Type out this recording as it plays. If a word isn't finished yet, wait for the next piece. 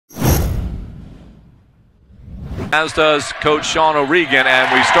as does Coach Sean O'Regan,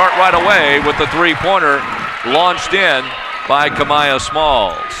 and we start right away with the three-pointer launched in by Kamaya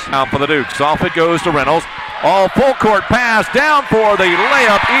Smalls. Now for the Dukes, off it goes to Reynolds. All full court pass down for the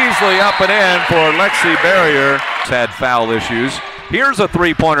layup, easily up and in for Lexi Barrier. Had foul issues. Here's a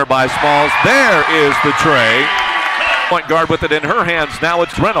three-pointer by Smalls. There is the tray. Point guard with it in her hands. Now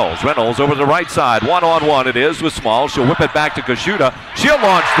it's Reynolds. Reynolds over the right side. One-on-one it is with Smalls. She'll whip it back to Kashuta. She'll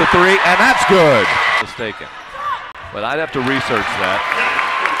launch the three, and that's good. Mistaken. But I'd have to research that.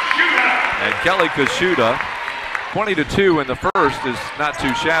 And Kelly Kashuta, 20-2 in the first is not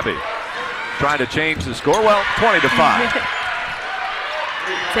too shabby. Trying to change the score. Well, 20-5.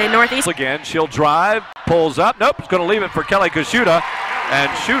 Say Northeast. Again, she'll drive, pulls up. Nope, it's going to leave it for Kelly Kashuta.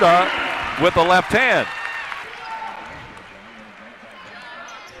 And Shuta with the left hand.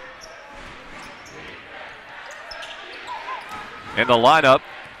 In the lineup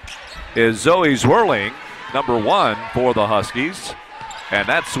is Zoe Zwirling, number 1 for the Huskies. And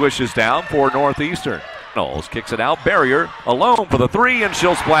that swishes down for Northeastern. Knowles kicks it out. Barrier alone for the three, and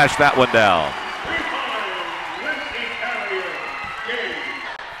she'll splash that one down.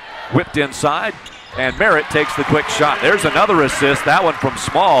 Whipped inside, and Merritt takes the quick shot. There's another assist, that one from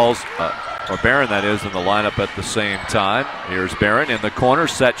Smalls. Or Barron, that is, in the lineup at the same time. Here's Barron in the corner,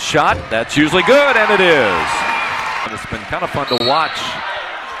 set shot. That's usually good, and it is. And it's been kind of fun to watch.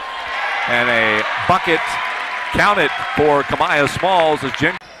 And a bucket counted for Kamaya Smalls as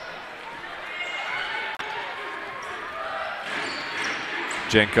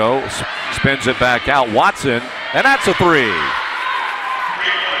Jenko spins it back out. Watson, and that's a three.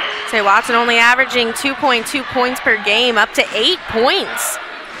 Say Watson only averaging 2.2 points per game, up to 8 points.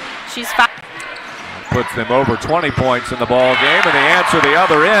 She's five. Puts them over 20 points in the ball game, and the answer the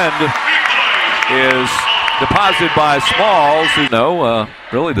other end is deposited by Smalls. You know,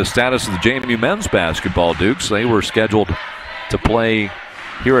 really the status of the JMU men's basketball Dukes. They were scheduled to play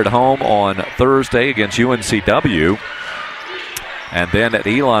here at home on Thursday against UNCW. And then at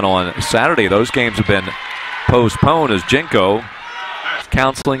Elon on Saturday. Those games have been postponed as Jenko is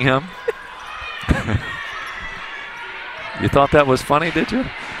counseling him. You thought that was funny, did you?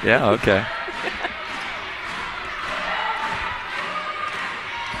 Yeah, okay.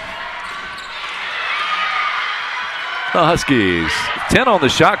 The Huskies, 10 on the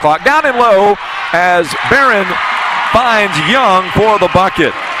shot clock, down and low as Barron finds Young for the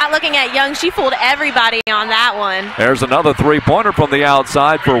bucket. Not looking at Young, she fooled everybody on that one. There's another three-pointer from the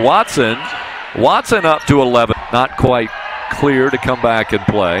outside for Watson. Watson up to 11. Not quite clear to come back and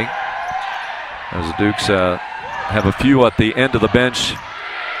play. As the Dukes have a few at the end of the bench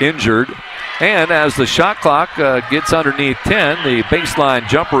injured. And as the shot clock gets underneath 10, the baseline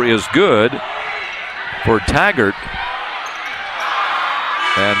jumper is good for Taggart.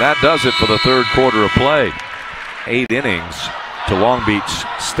 And that does it for the third quarter of play. 8 innings to Long Beach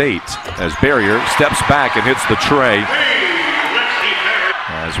State as Barrier steps back and hits the tray.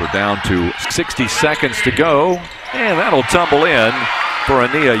 As we're down to 60 seconds to go, and that'll tumble in for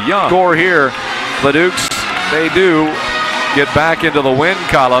Ania Young. Score here, the Dukes, they do get back into the win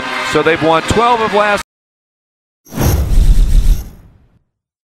column, so they've won 12 of last